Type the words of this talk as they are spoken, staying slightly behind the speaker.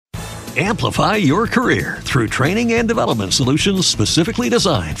Amplify your career through training and development solutions specifically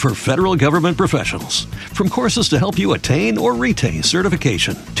designed for federal government professionals. From courses to help you attain or retain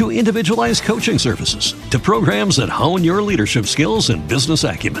certification, to individualized coaching services, to programs that hone your leadership skills and business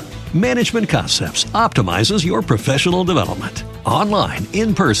acumen, Management Concepts optimizes your professional development. Online,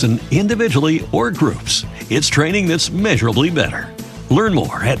 in person, individually, or groups, it's training that's measurably better. Learn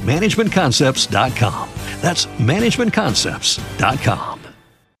more at managementconcepts.com. That's managementconcepts.com.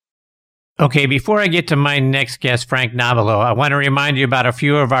 Okay, before I get to my next guest, Frank Nobilo, I want to remind you about a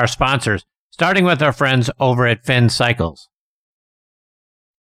few of our sponsors, starting with our friends over at Finn Cycles.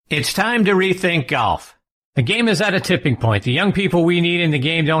 It's time to rethink golf. The game is at a tipping point. The young people we need in the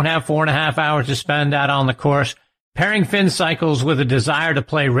game don't have 4.5 hours to spend out on the course. Pairing Finn Cycles with a desire to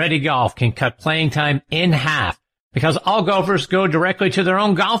play ready golf can cut playing time in half because all golfers go directly to their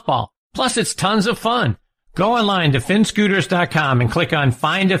own golf ball. Plus, it's tons of fun. Go online to finscooters.com and click on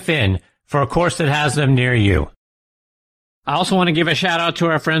Find a Fin for a course that has them near you. I also want to give a shout out to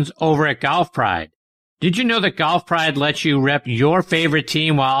our friends over at Golf Pride. Did you know that Golf Pride lets you rep your favorite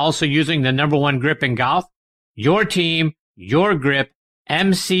team while also using the #1 grip in golf? Your team, your grip,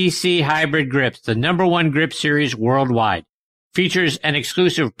 MCC Hybrid Grips, the #1 grip series worldwide. Features an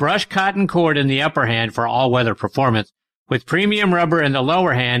exclusive brushed cotton cord in the upper hand for all-weather performance, with premium rubber in the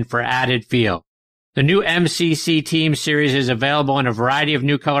lower hand for added feel. The new MCC Team Series is available in a variety of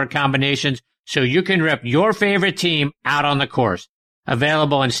new color combinations, so you can rep your favorite team out on the course.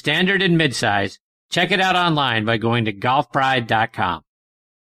 Available in standard and midsize. Check it out online by going to golfpride.com.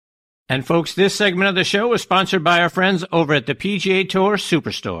 And folks, this segment of the show is sponsored by our friends over at the PGA Tour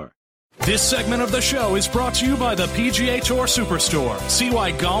Superstore. This segment of the show is brought to you by the PGA Tour Superstore. See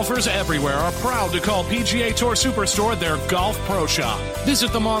why golfers everywhere are proud to call PGA Tour Superstore their golf pro shop.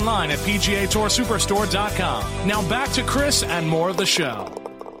 Visit them online at PGATourSuperstore.com. Now back to Chris and more of the show.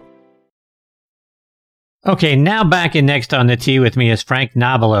 Okay, now back in Next on the Tee with me is Frank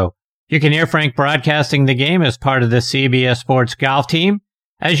Nobilo. You can hear Frank broadcasting the game as part of the CBS Sports golf team.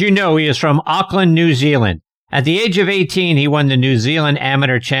 As you know, he is from Auckland, New Zealand. At the age of 18, he won the New Zealand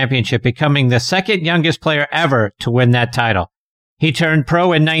Amateur Championship, becoming the second youngest player ever to win that title. He turned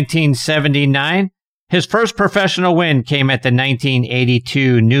pro in 1979. His first professional win came at the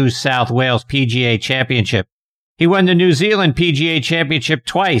 1982 New South Wales PGA Championship. He won the New Zealand PGA Championship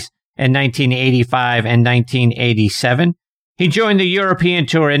twice in 1985 and 1987. He joined the European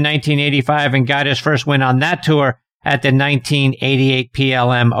Tour in 1985 and got his first win on that tour at the 1988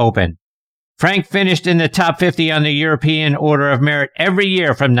 PLM Open. Frank finished in the top 50 on the European Order of Merit every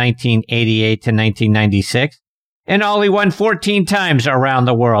year from 1988 to 1996. In all, he won 14 times around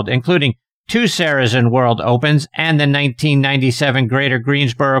the world, including 2 Saracen World Opens and the 1997 Greater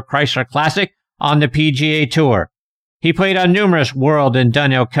Greensboro Chrysler Classic on the PGA Tour. He played on numerous World and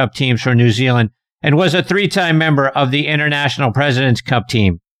Dunhill Cup teams for New Zealand and was a 3-time member of the International President's Cup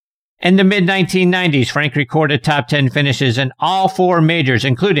team. In the mid-1990s, Frank recorded top 10 finishes in all 4 majors,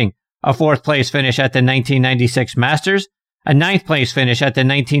 including a 4th-place finish at the 1996 Masters, a 9th-place finish at the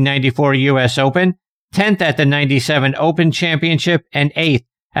 1994 U.S. Open, 10th at the 97 Open Championship, and 8th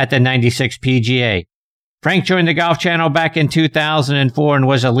at the 96 PGA. Frank joined the Golf Channel back in 2004 and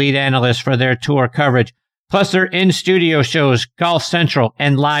was a lead analyst for their tour coverage, plus their in-studio shows Golf Central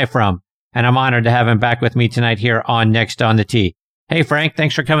and Live From. And I'm honored to have him back with me tonight here on Next on the Tee. Hey, Frank,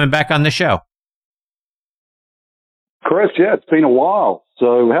 thanks for coming back on the show. Chris, yeah, it's been a while.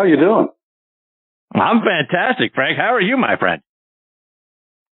 So how are you doing? I'm fantastic, Frank. How are you, my friend?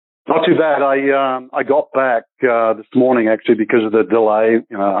 Not too bad. I got back this morning actually because of the delay.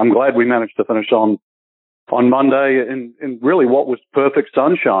 I'm glad we managed to finish on Monday in really what was perfect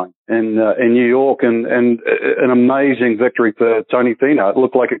sunshine in New York and an amazing victory for Tony Finau. It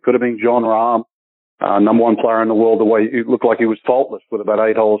looked like it could have been Jon Rahm, #1 player in the world. The way it looked like he was faultless with about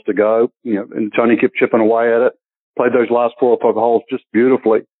 8 holes to go. And Tony kept chipping away at it. Played those last 4 or 5 holes just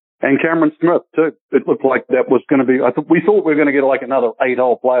beautifully. And Cameron Smith, too. It looked like that was going to be, we thought we were going to get like another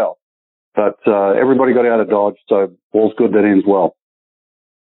 8-hole playoff. But everybody got out of Dodge, so all's good that ends well.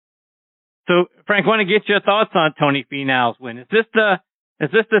 So, Frank, I want to get your thoughts on Tony Finau's win. Is this the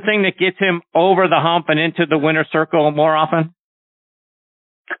thing that gets him over the hump and into the winner's circle more often?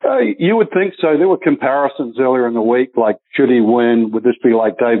 You would think so. There were comparisons earlier in the week, like, should he win? Would this be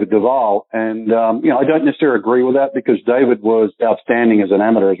like David Duval? And, I don't necessarily agree with that because David was outstanding as an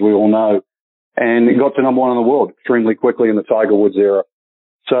amateur, as we all know, and he got to #1 in the world extremely quickly in the Tiger Woods era.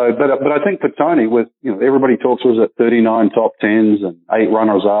 So, but I think for Tony, with, everybody talks was at 39 top 10s and 8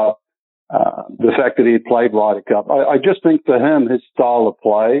 runners up. The fact that he had played Ryder Cup, I just think for him, his style of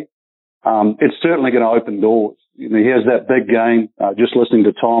play, it's certainly going to open doors. He has that big game. Just listening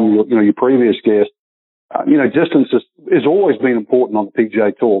to Tom, your previous guest, distance has always been important on the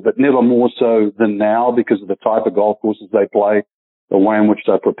PGA Tour, but never more so than now because of the type of golf courses they play, the way in which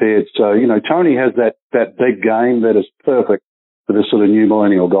they're prepared. So, Tony has that big game that is perfect for this sort of new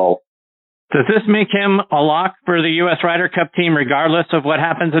millennial golf. Does this make him a lock for the U.S. Ryder Cup team regardless of what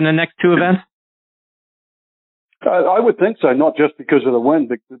happens in the next two events? I would think so, not just because of the win,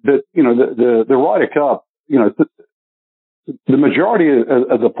 but the Ryder Cup, the majority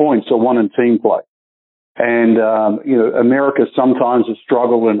of the points are won in team play. And, America sometimes has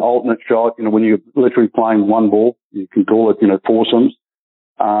struggled in alternate shot, when you're literally playing one ball, you can call it, foursomes.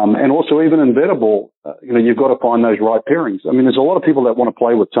 And also even in better ball, you've got to find those right pairings. I mean, there's a lot of people that want to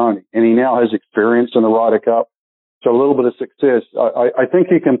play with Tony, and he now has experience in the Ryder Cup. So a little bit of success. I think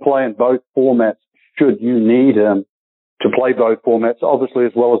he can play in both formats should you need him to play both formats, obviously,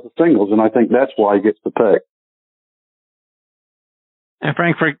 as well as the singles. And I think that's why he gets the pick. And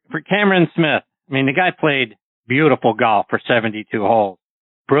Frank, for Cameron Smith, I mean, the guy played beautiful golf for 72 holes.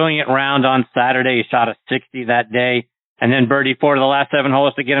 Brilliant round on Saturday. He shot a 60 that day, and then birdie 4 to the last 7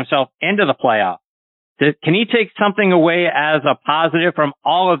 holes to get himself into the playoff. Can he take something away as a positive from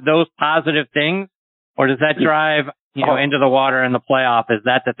all of those positive things, or does that drive, into the water in the playoff? Is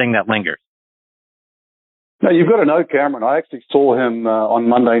that the thing that lingers? No, you've got to know Cameron. I actually saw him on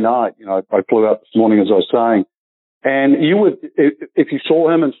Monday night. I flew out this morning, as I was saying. And you would, if you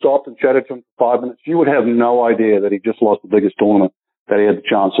saw him and stopped and chatted to him for 5 minutes, you would have no idea that he just lost the biggest tournament that he had the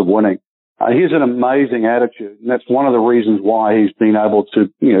chance of winning. He has an amazing attitude, and that's one of the reasons why he's been able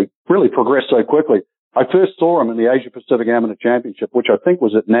to, really progress so quickly. I first saw him in the Asia Pacific Amateur Championship, which I think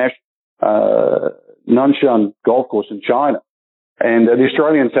was at Nanshan Golf Course in China. And the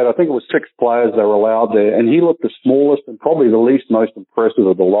Australians had, I think it was 6 players that were allowed there, and he looked the smallest and probably the least most impressive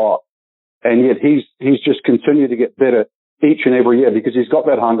of the lot. And yet he's just continued to get better each and every year because he's got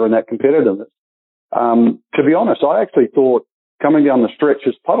that hunger and that competitiveness. To be honest, I actually thought coming down the stretch,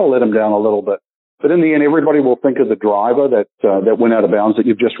 his putter let him down a little bit. But in the end, everybody will think of the driver that went out of bounds that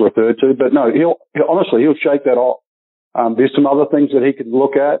you've just referred to. But no, he'll shake that off. There's some other things that he could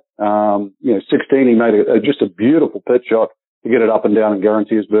look at. 16, he made just a beautiful pitch shot to get it up and down and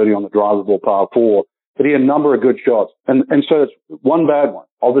guarantee his birdie on the drivable par 4. But he had a number of good shots. And so it's one bad one.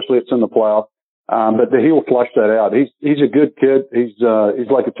 Obviously it's in the playoff. But he'll flush that out. He's a good kid. He's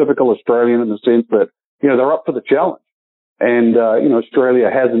like a typical Australian in the sense that, they're up for the challenge. And, Australia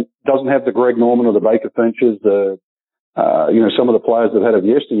doesn't have the Greg Norman or the Baker Finches, some of the players they've had of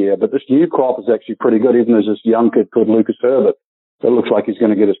yesteryear. But this new crop is actually pretty good, even as this young kid called Lucas Herbert. That looks like he's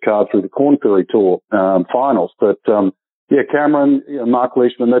going to get his card through the Corn Ferry Tour, finals. But, Cameron, Mark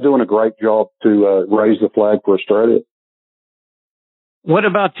Leishman, they're doing a great job to raise the flag for Australia. What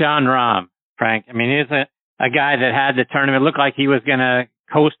about Jon Rahm, Frank? I mean, he's a guy that had the tournament. It looked like he was going to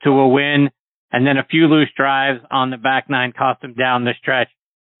coast to a win, and then a few loose drives on the back nine cost him down the stretch.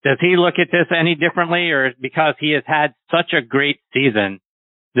 Does he look at this any differently, or because he has had such a great season,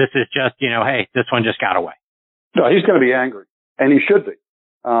 this is just, hey, this one just got away? No, he's going to be angry, and he should be.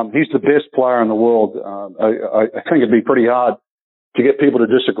 He's the best player in the world. I think it'd be pretty hard to get people to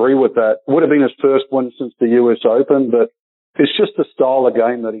disagree with that. Would have been his first win since the US Open, but it's just the style of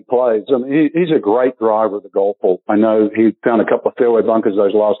game that he plays. I mean, he's a great driver of the golf ball. I know he found a couple of fairway bunkers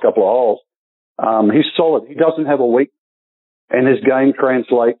those last couple of holes. He's solid. He doesn't have a weakness, and his game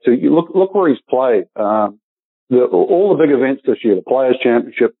translates to, look where he's played. All the big events this year, the Players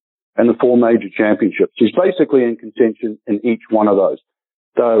Championship and the 4 major championships. He's basically in contention in each one of those.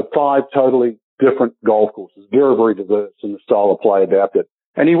 So 5 totally different golf courses, very, very diverse in the style of play adapted.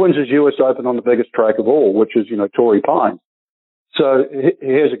 And he wins his US Open on the biggest track of all, which is, Torrey Pines. So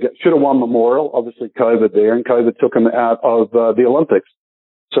he should have won Memorial, obviously COVID there, and COVID took him out of the Olympics.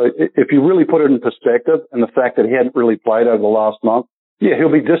 So if you really put it in perspective and the fact that he hadn't really played over the last month, yeah,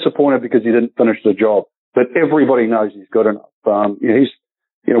 he'll be disappointed because he didn't finish the job. But everybody knows he's good enough.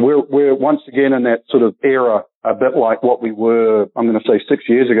 We're once again in that sort of era, a bit like what we were, I'm going to say 6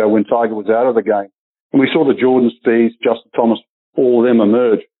 years ago when Tiger was out of the game. And we saw the Jordan Spieths, Justin Thomas, all of them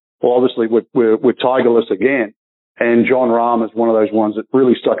emerge. Well, obviously we're Tigerless again. And Jon Rahm is one of those ones that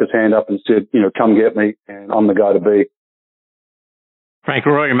really stuck his hand up and said, come get me, and I'm the guy to beat. Frank,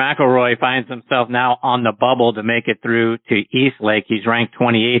 Rory McIlroy finds himself now on the bubble to make it through to East Lake. He's ranked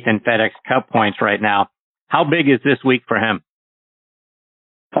 28th in FedEx Cup points right now. How big is this week for him?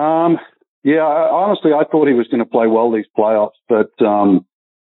 Honestly, I thought he was going to play well these playoffs, but,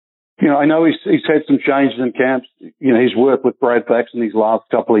 I know he's had some changes in camps. He's worked with Brad Faxon these last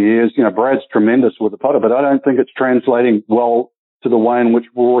couple of years. Brad's tremendous with the putter, but I don't think it's translating well to the way in which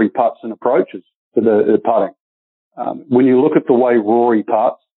Rory putts and approaches to the putting. when you look at the way Rory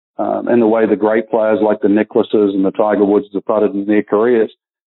putts, and the way the great players like the Nicklauses and the Tiger Woods have putted in their careers,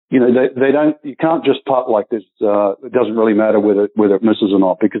 you know, you can't just putt like this. It doesn't really matter whether it misses or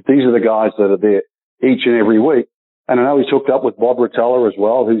not, because these are the guys that are there each and every week. And I know he's hooked up with Bob Rotella as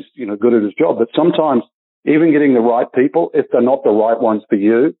well, who's, you know, good at his job. But sometimes even getting the right people, if they're not the right ones for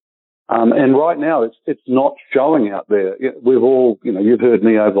you, and right now it's not showing out there. We've all, you know, you've heard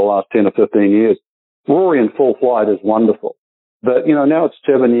me over the last 10 or 15 years. Rory in full flight is wonderful. But, you know, now it's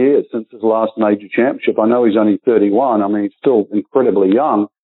 7 years since his last major championship. I know he's only 31. I mean, he's still incredibly young,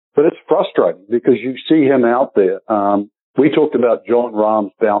 but it's frustrating because you see him out there. We talked about Jon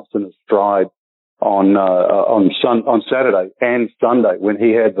Rahm's bounce in his stride on Saturday and Sunday when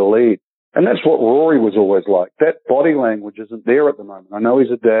he had the lead. And that's what Rory was always like. That body language isn't there at the moment. I know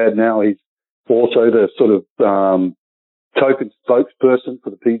he's a dad now. He's also the sort of token spokesperson for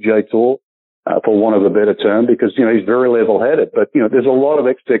the PGA Tour, for want of a better term, because, you know, he's very level-headed. But, you know, there's a lot of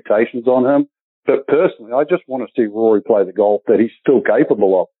expectations on him. But personally, I just want to see Rory play the golf that he's still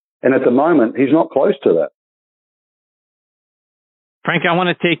capable of. And at the moment, he's not close to that. Frank, I want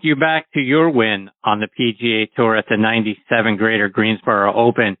to take you back to your win on the PGA Tour at the 97 Greater Greensboro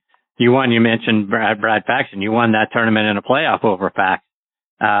Open. You won, you mentioned Brad Faxon. You won that tournament in a playoff over Fax.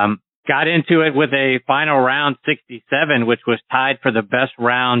 Got into it with a final round 67, which was tied for the best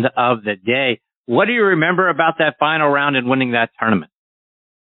round of the day. What do you remember about that final round and winning that tournament?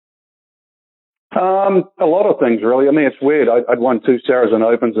 A lot of things, really. I mean, it's weird. I'd won 2 Saracen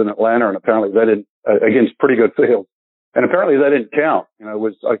Opens in Atlanta, and apparently they didn't, against pretty good fields. And apparently they didn't count. You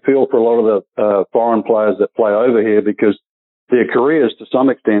know, I feel for a lot of the foreign players that play over here, because their careers, to some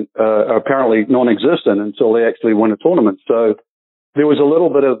extent, are apparently non-existent until they actually win a tournament. So there was a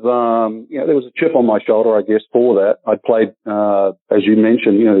little bit of, there was a chip on my shoulder, I guess, for that. I played, as you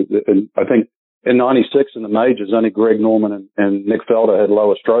mentioned, you know, I think in 96 in the majors, only Greg Norman and Nick Felder had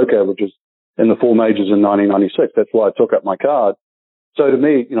lower stroke averages in the 4 majors in 1996. That's why I took up my card. So to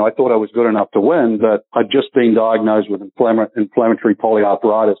me, you know, I thought I was good enough to win, but I'd just been diagnosed with inflammatory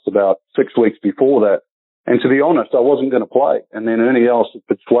polyarthritis about 6 weeks before that. And to be honest, I wasn't going to play. And then Ernie Els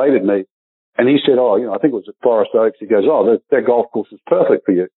persuaded me. And he said, oh, you know, I think it was at Forest Oaks. He goes, oh, that golf course is perfect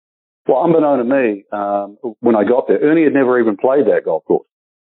for you. Well, unbeknown to me, when I got there, Ernie had never even played that golf course.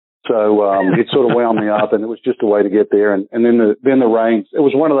 So, it sort of wound me up, and it was just a way to get there. And then the rains, it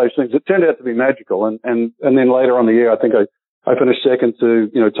was one of those things. It turned out to be magical. And then later on the year, I think I finished second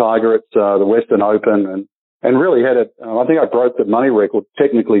to, you know, Tiger at, the Western Open and really had I think I broke the money record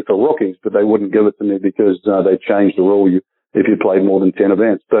technically for rookies, but they wouldn't give it to me because, they changed the rule if you played more than 10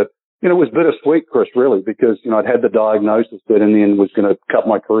 events. But, you know, it was bittersweet, Chris, really, because, you know, I'd had the diagnosis that in the end was going to cut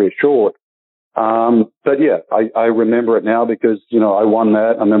my career short. But yeah, I remember it now because, you know, I won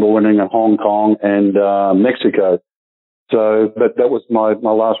that. I remember winning in Hong Kong and, Mexico. So, but that was my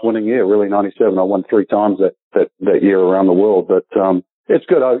last winning year, really, 97. I won 3 times that year around the world. But, it's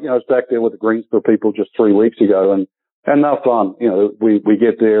good. I was back there with the Greensboro people just 3 weeks ago, and they're fun. You know, we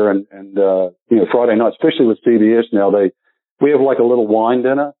get there and you know, Friday night, especially with CBS now, we have like a little wine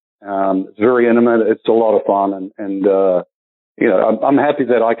dinner. It's very intimate. It's a lot of fun. And you know, I'm happy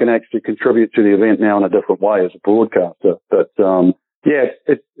that I can actually contribute to the event now in a different way as a broadcaster. But, yeah,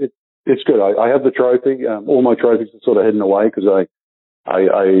 it's good. I have the trophy. All my trophies are sort of hidden away because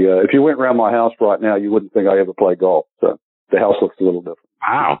if you went around my house right now, you wouldn't think I ever played golf. So the house looks a little different.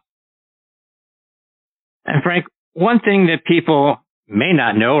 Wow. And Frank, one thing that people may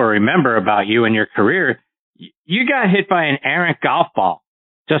not know or remember about you and your career, you got hit by an errant golf ball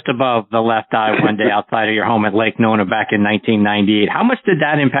just above the left eye one day outside of your home at Lake Nona back in 1998. How much did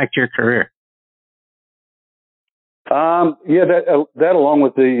that impact your career? Yeah, that along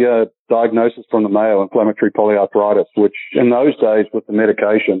with the diagnosis from the Mayo, inflammatory polyarthritis, which in those days with the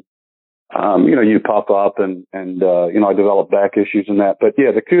medication, you know, you puff up and you know, I developed back issues and that. But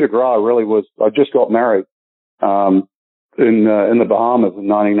yeah, the coup de grace really was, I just got married, in the Bahamas in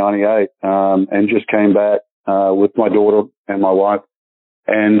 1998, and just came back, with my daughter and my wife.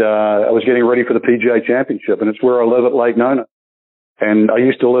 And, I was getting ready for the PGA Championship, and it's where I live at Lake Nona. And I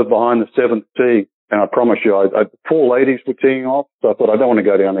used to live behind the 7th tee. And I promise you, 4 ladies were teeing off. So I thought, I don't want to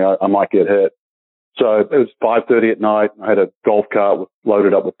go down there. I might get hit. So it was 5:30 at night. I had a golf cart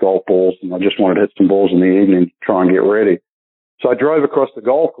loaded up with golf balls, and I just wanted to hit some balls in the evening to try and get ready. So I drove across the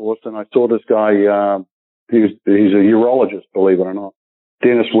golf course, and I saw this guy. He's a urologist, believe it or not.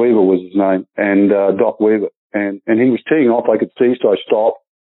 Dennis Weaver was his name, and Doc Weaver. And he was teeing off. I could see, so I stopped.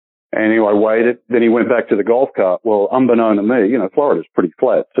 And anyway, I waited. Then he went back to the golf cart. Well, unbeknown to me, you know, Florida's pretty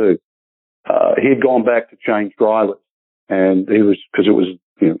flat too. He had gone back to change drivers, and because it was,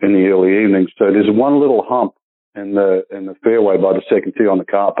 you know, in the early evenings. So there's one little hump in the fairway by the second tee on the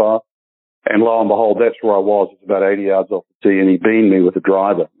car path. And lo and behold, that's where I was. It's about 80 yards off the tee, and he beamed me with a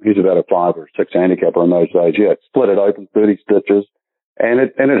driver. He's about a 5 or 6 handicapper in those days. Yeah, it split it open, 30 stitches, and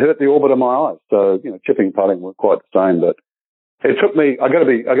it hurt the orbit of my eyes. So, chipping and putting were quite the same, but it took me, I gotta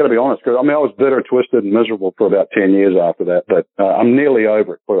be honest, because I was bitter, twisted, and miserable for about 10 years after that, but I'm nearly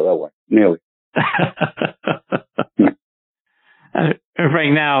over it, put it that way. Nearly.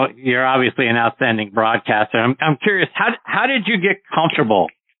 Right now, you're obviously an outstanding broadcaster. I'm curious, how did you get comfortable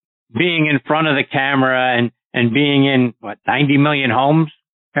being in front of the camera and being in 90 million homes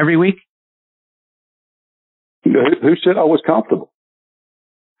every week? Who said I was comfortable?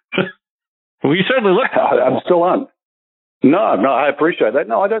 Well, you certainly look. I'm still on. No, I appreciate that.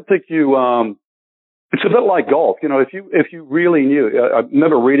 No, I don't think you. It's a bit like golf, If you really knew, I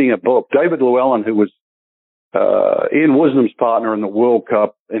remember reading a book. David Llewellyn, who was Ian Wisdom's partner in the World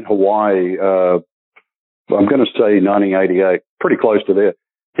Cup in Hawaii. I'm going to say 1988, pretty close to there.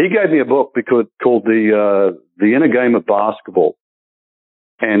 He gave me a book called the Inner Game of Basketball,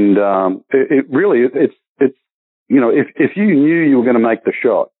 and it really it's if you knew you were going to make the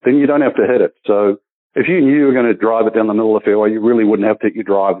shot, then you don't have to hit it. So if you knew you were going to drive it down the middle of the fairway, you really wouldn't have to hit your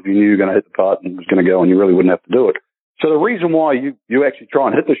drive. If you knew you were going to hit the putt and it was going to go, and you really wouldn't have to do it. So the reason why you actually try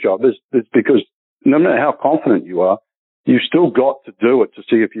and hit the shot is because no matter how confident you are, you still got to do it to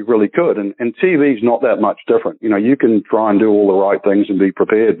see if you really could. And TV's not that much different. You can try and do all the right things and be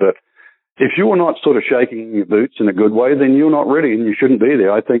prepared, but if you're not sort of shaking your boots in a good way, then you're not ready and you shouldn't be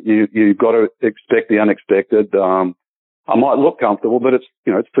there. I think you've got to expect the unexpected. I might look comfortable, but it's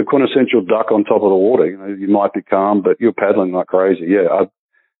the quintessential duck on top of the water. You might be calm, but you're paddling like crazy. Yeah.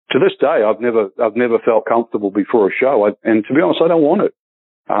 To this day, I've never felt comfortable before a show. And to be honest, I don't want it.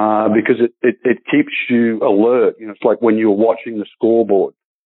 Because it keeps you alert. It's like when you're watching the scoreboard.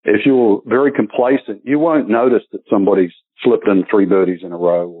 If you're very complacent, you won't notice that somebody's slipped in 3 birdies in a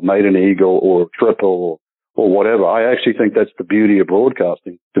row or made an eagle or a triple or whatever. I actually think that's the beauty of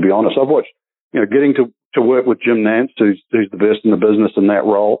broadcasting, to be honest. I've watched, getting to work with Jim Nance, who's the best in the business in that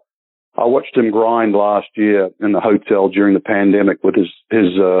role. I watched him grind last year in the hotel during the pandemic with his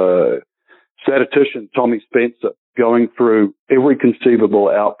statistician, Tommy Spencer, going through every conceivable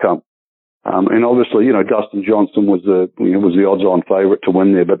outcome. And obviously, Dustin Johnson was the odds-on favorite to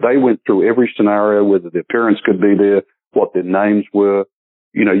win there, but they went through every scenario, whether their parents could be there, what their names were.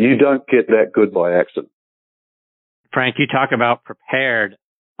 You don't get that good by accident. Frank, you talk about prepared.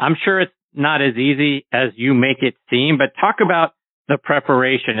 I'm sure it's not as easy as you make it seem, but talk about the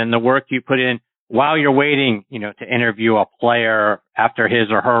preparation and the work you put in while you're waiting, to interview a player after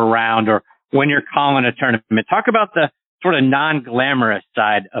his or her round, or when you're calling a tournament. Talk about the sort of non-glamorous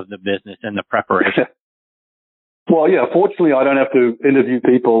side of the business and the preparation. Well, yeah, fortunately I don't have to interview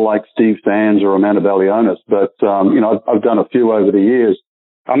people like Steve Sands or Amanda Balionis, but, I've done a few over the years.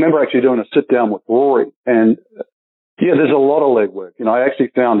 I remember actually doing a sit down with Rory, and yeah, there's a lot of legwork. I actually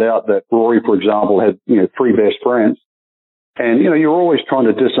found out that Rory, for example, had, 3 best friends. And, you're always trying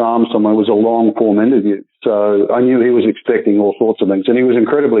to disarm someone. It was a long form interview. So I knew he was expecting all sorts of things, and he was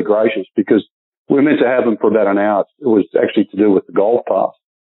incredibly gracious because we were meant to have him for about an hour. It was actually to do with the Golf Pass.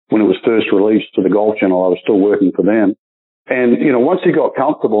 When it was first released to the Golf Channel, I was still working for them. And, once he got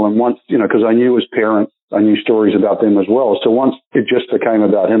comfortable and once, because I knew his parents, I knew stories about them as well. So once it just became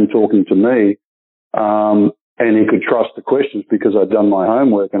about him talking to me, and he could trust the questions because I'd done my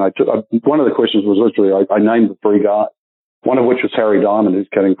homework. And one of the questions was literally, I named the 3 guys, one of which was Harry Diamond, who's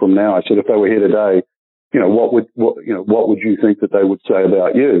cutting from now. I said, if they were here today, what would you think that they would say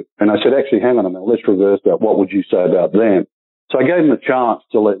about you? And I said, actually, hang on a minute, let's reverse that. What would you say about them? So I gave him a chance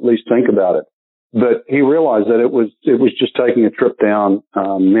to at least think about it. But he realized that it was just taking a trip down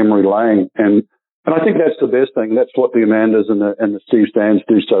memory lane. And I think that's the best thing. That's what the Amandas and the Steve Sands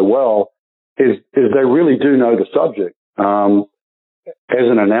do so well is they really do know the subject. As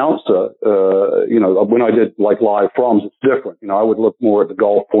an announcer, when I did like live proms, it's different. I would look more at the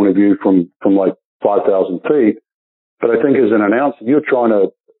golf point of view from like 5,000 feet. But I think as an announcer, you're trying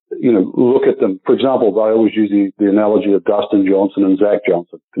to, look at them. For example, I always use the analogy of Dustin Johnson and Zach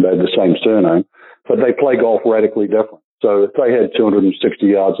Johnson. They had the same surname, but they play golf radically different. So if they had 260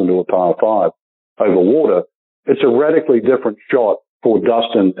 yards into a par 5 over water, it's a radically different shot for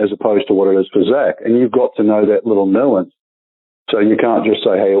Dustin as opposed to what it is for Zach. And you've got to know that little nuance. So you can't just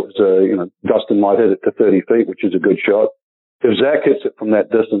say, hey, it was Dustin might hit it to 30 feet, which is a good shot. If Zach hits it from that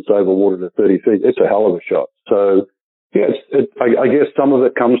distance over water to 30 feet, it's a hell of a shot. So, yeah, I guess some of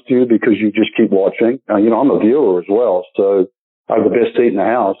it comes to you because you just keep watching. I'm a viewer as well, so I have the best seat in the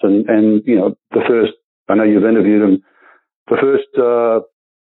house. And I know you've interviewed him, the first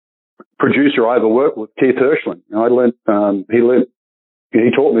producer I ever worked with, Keith Hirschland. I learned, he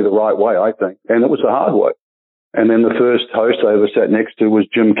taught me the right way, I think, and it was the hard way. And then the first host I ever sat next to was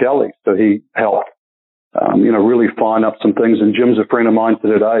Jim Kelly. So he helped, really fine up some things. And Jim's a friend of mine to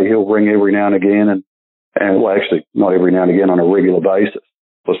today. He'll ring every now and again and well, actually not every now and again, on a regular basis.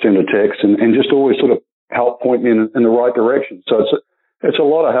 I'll send a text and just always sort of help point me in the right direction. So it's a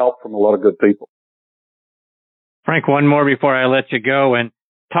lot of help from a lot of good people. Frank, one more before I let you go, and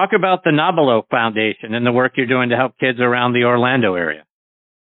talk about the Nobilo Foundation and the work you're doing to help kids around the Orlando area.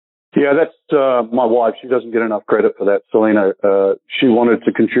 Yeah, that's my wife. She doesn't get enough credit for that, Selena. She wanted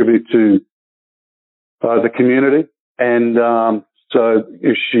to contribute to the community, and so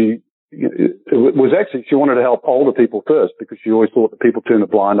she wanted to help older people first, because she always thought that people turn a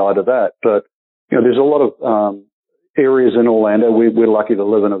blind eye to that. But there's a lot of areas in Orlando. We're lucky to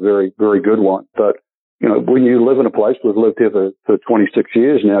live in a very, very good one. But when you live in a place, we've lived here for 26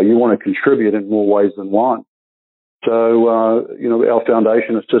 years now, you want to contribute in more ways than one. So, our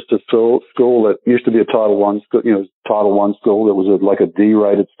foundation is just a school that used to be a Title I school, Title I school. That was like a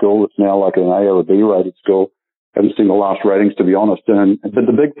D-rated school. It's now like an A or a B-rated school. Haven't seen the last ratings, to be honest. But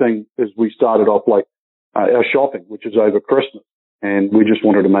the big thing is we started off like our shopping, which is over Christmas. And we just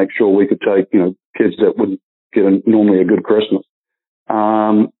wanted to make sure we could take, kids that wouldn't get normally a good Christmas.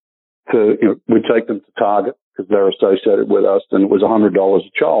 We'd take them to Target because they're associated with us, and it was $100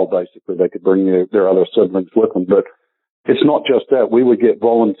 a child, basically. They could bring their other siblings with them. But it's not just that. We would get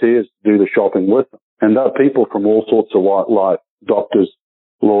volunteers to do the shopping with them. And they're people from all sorts of life, doctors,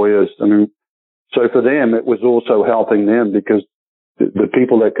 lawyers. So for them, it was also helping them, because the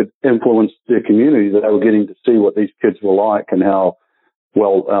people that could influence their community, that they were getting to see what these kids were like and how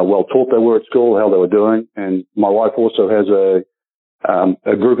well taught they were at school, how they were doing. And my wife also has a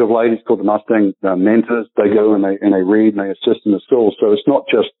group of ladies called the Mustang Mentors. They go and they read and they assist in the school. So it's not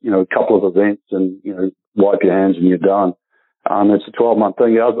just, a couple of events and, wipe your hands and you're done. It's a 12-month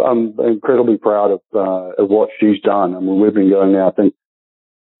thing. I'm incredibly proud of what she's done. we've been going now, I think,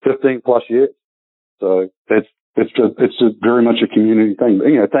 15 plus years. So it's very much a community thing.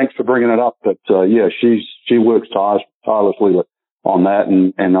 But, thanks for bringing it up. But, she works tirelessly on that,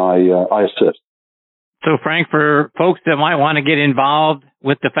 and I assist. So, Frank, for folks that might want to get involved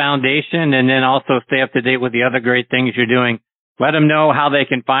with the foundation and then also stay up to date with the other great things you're doing, let them know how they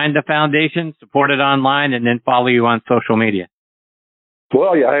can find the foundation, support it online, and then follow you on social media.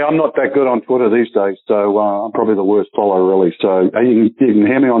 Well, yeah, I'm not that good on Twitter these days, so I'm probably the worst follower, really. So you can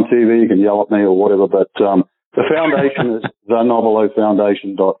hear me on TV, you can yell at me or whatever, but the foundation is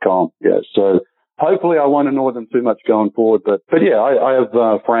thenobilofoundation.com. Yeah, so hopefully I won't annoy them too much going forward, but yeah, I have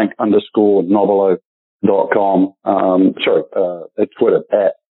Frank_Nobilo.com. At Twitter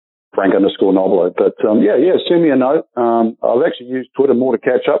at Frank_Nobilo. But send me a note. I've actually used Twitter more to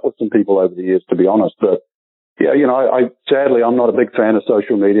catch up with some people over the years, to be honest. But yeah, sadly, I'm not a big fan of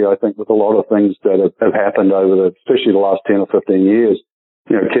social media. I think with a lot of things that have happened over especially the last 10 or 15 years,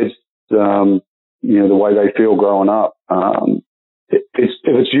 kids, the way they feel growing up, if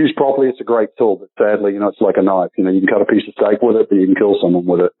it's used properly, it's a great tool. But sadly, it's like a knife. You can cut a piece of steak with it, but you can kill someone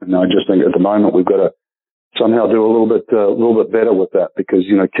with it. And I just think at the moment we've got to somehow do a little bit better with that, because,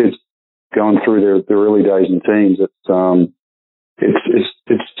 kids going through their early days and teens, it's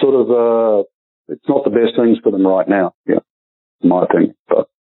sort of, it's not the best things for them right now. Yeah, in my opinion. But.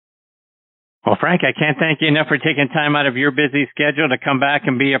 Well, Frank, I can't thank you enough for taking time out of your busy schedule to come back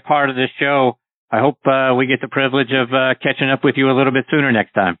and be a part of this show. I hope we get the privilege of catching up with you a little bit sooner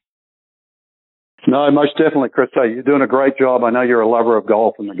next time. No, most definitely, Chris. Hey, you're doing a great job. I know you're a lover of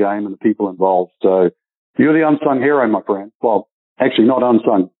golf and the game and the people involved. So you're the unsung hero, my friend. Well, actually, not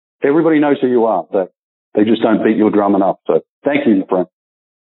unsung. Everybody knows who you are, but they just don't beat your drum enough. So thank you, my friend.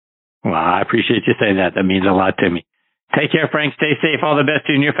 Well, I appreciate you saying that. That means a lot to me. Take care, Frank. Stay safe. All the best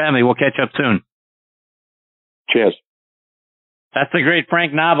to you and your family. We'll catch up soon. Cheers. That's the great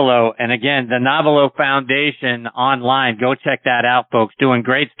Frank Nobilo. And again, the Nobilo Foundation online. Go check that out, folks. Doing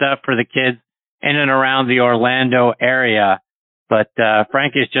great stuff for the kids in and around the Orlando area. But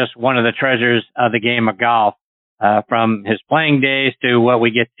Frank is just one of the treasures of the game of golf, from his playing days to what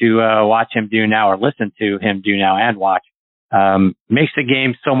we get to watch him do now, or listen to him do now and watch. Makes the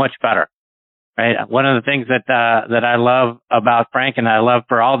game so much better. Right? One of the things that I love about Frank, and I love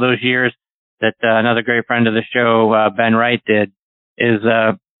for all those years that another great friend of the show, Ben Wright, did, is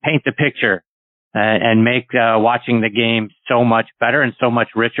paint the picture and make watching the game so much better and so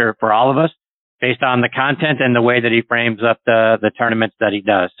much richer for all of us, based on the content and the way that he frames up the tournaments that he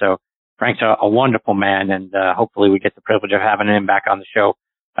does. So Frank's a wonderful man, and hopefully we get the privilege of having him back on the show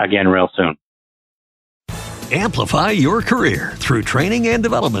again real soon. Amplify your career through training and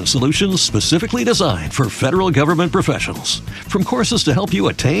development solutions specifically designed for federal government professionals. From courses to help you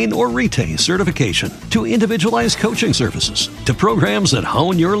attain or retain certification, to individualized coaching services, to programs that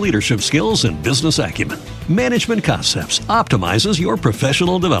hone your leadership skills and business acumen, Management Concepts optimizes your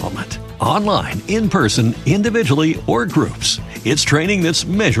professional development. Online, in person, individually, or groups, it's training that's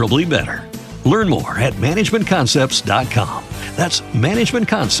measurably better. Learn more at managementconcepts.com. That's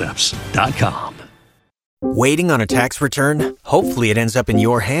managementconcepts.com. Waiting on a tax return? Hopefully it ends up in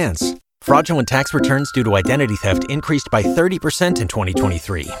your hands. Fraudulent tax returns due to identity theft increased by 30% in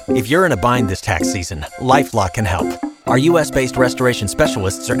 2023. If you're in a bind this tax season, LifeLock can help. Our U.S.-based restoration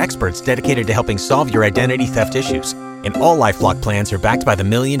specialists are experts dedicated to helping solve your identity theft issues. And all LifeLock plans are backed by the $1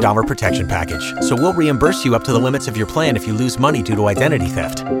 Million Protection Package. So we'll reimburse you up to the limits of your plan if you lose money due to identity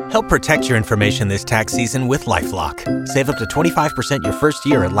theft. Help protect your information this tax season with LifeLock. Save up to 25% your first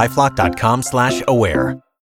year at LifeLock.com/aware.